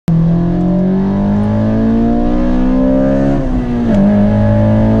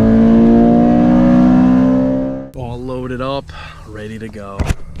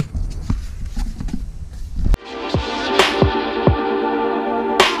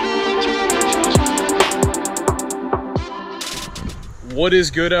What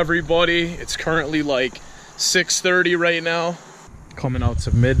is good, everybody? It's currently like 6:30 right now, coming out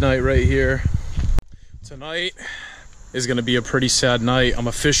to midnight right here. Tonight is gonna be a pretty sad night. I'm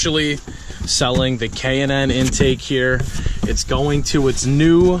officially selling the K&n intake here. It's going to its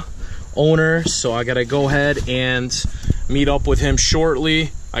new owner, so I gotta go ahead and meet up with him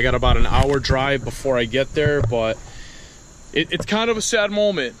shortly. I got about an hour drive before I get there, but it's kind of a sad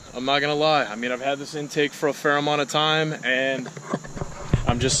moment, I'm not gonna lie. I mean, I've had this intake for a fair amount of time and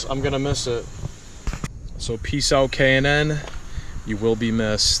I'm gonna miss it. So peace out, K&n. You will be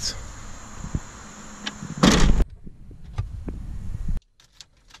missed.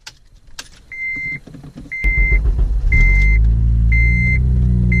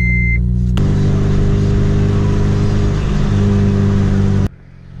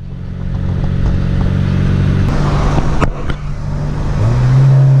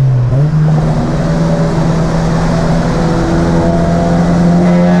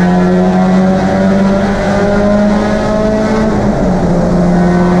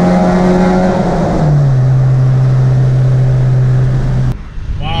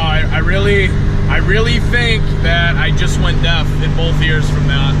 I really think that I just went deaf in both ears from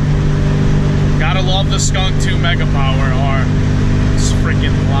that. Gotta love the Skunk 2 Mega Power R. It's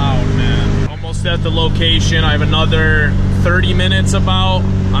freaking loud, man. Almost at the location. I have another 30 minutes about.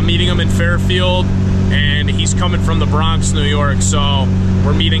 I'm meeting him in Fairfield, and he's coming from the Bronx, New York, so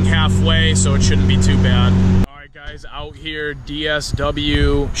we're meeting halfway, so it shouldn't be too bad. All right, guys, out here,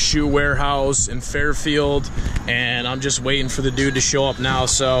 DSW Shoe Warehouse in Fairfield, and I'm just waiting for the dude to show up now.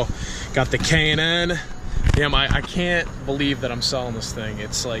 So got the K&n. Damn, I can't believe that I'm selling this thing.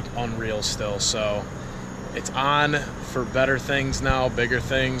 It's like unreal still. So it's on for better things now, bigger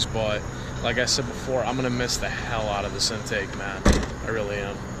things, but like I said before, I'm gonna miss the hell out of this intake, man. I really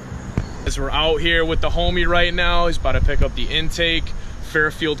am. As we're out here with the homie right now, he's about to pick up the intake,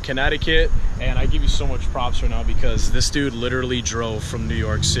 Fairfield, Connecticut, and I give you so much props right now because this dude literally drove from New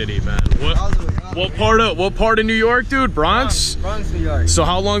York City, man. What part of New York, dude? Bronx? Bronx, New York. So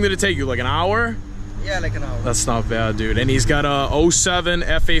how long did it take you? Like an hour? Yeah, like an hour. That's not bad, dude. And he's got a 07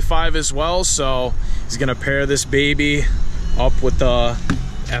 FA5 as well, so he's gonna pair this baby up with the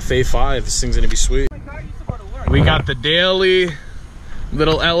FA5. This thing's gonna be sweet. We got the daily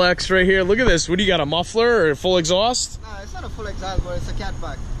little LX right here. Look at this. What do you got, a muffler or full exhaust? Nah, it's not a full exhaust, but it's a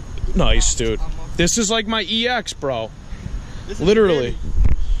catback. Nice, dude. This is like my EX, bro. Literally.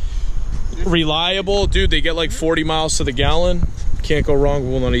 Reliable, dude. They get like 40 miles to the gallon. Can't go wrong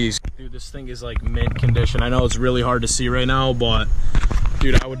with one of these. Dude, this thing is like mint condition. I know it's really hard to see right now, but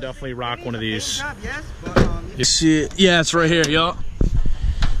dude, I would definitely rock one of these. You see it? Yeah, it's right here, yo.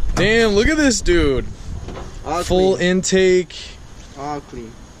 Damn, look at this, dude. All full clean. Intake. All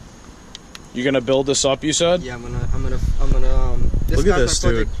clean. You gonna build this up, you said? Yeah, I'm gonna look at this,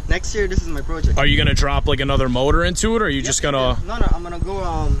 dude. Next year, this is my project. Are you gonna drop like another motor into it, or are you just gonna? No, I'm gonna go.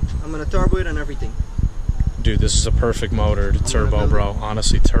 I'm gonna turbo it and everything. Dude, this is a perfect motor. Turbo, bro.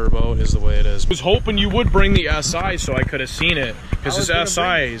 Honestly, turbo is the way it is. I was hoping you would bring the SI so I could have seen it, because this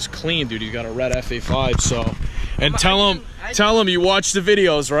SI is clean, dude. You got a red FA5, so. And tell him you watched the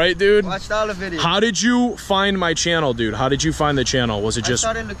videos, right, dude? Watched all the videos. How did you find my channel, dude? How did you find the channel? Was it just?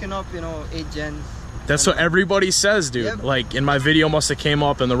 I started looking up, 8 gens. That's what everybody says, dude. Yep. Like, in my video must have came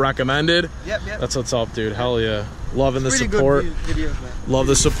up in the recommended. Yep. That's what's up, dude. Hell yeah. Loving the pretty support. Good videos, man. Love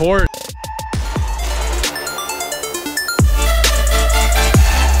the support.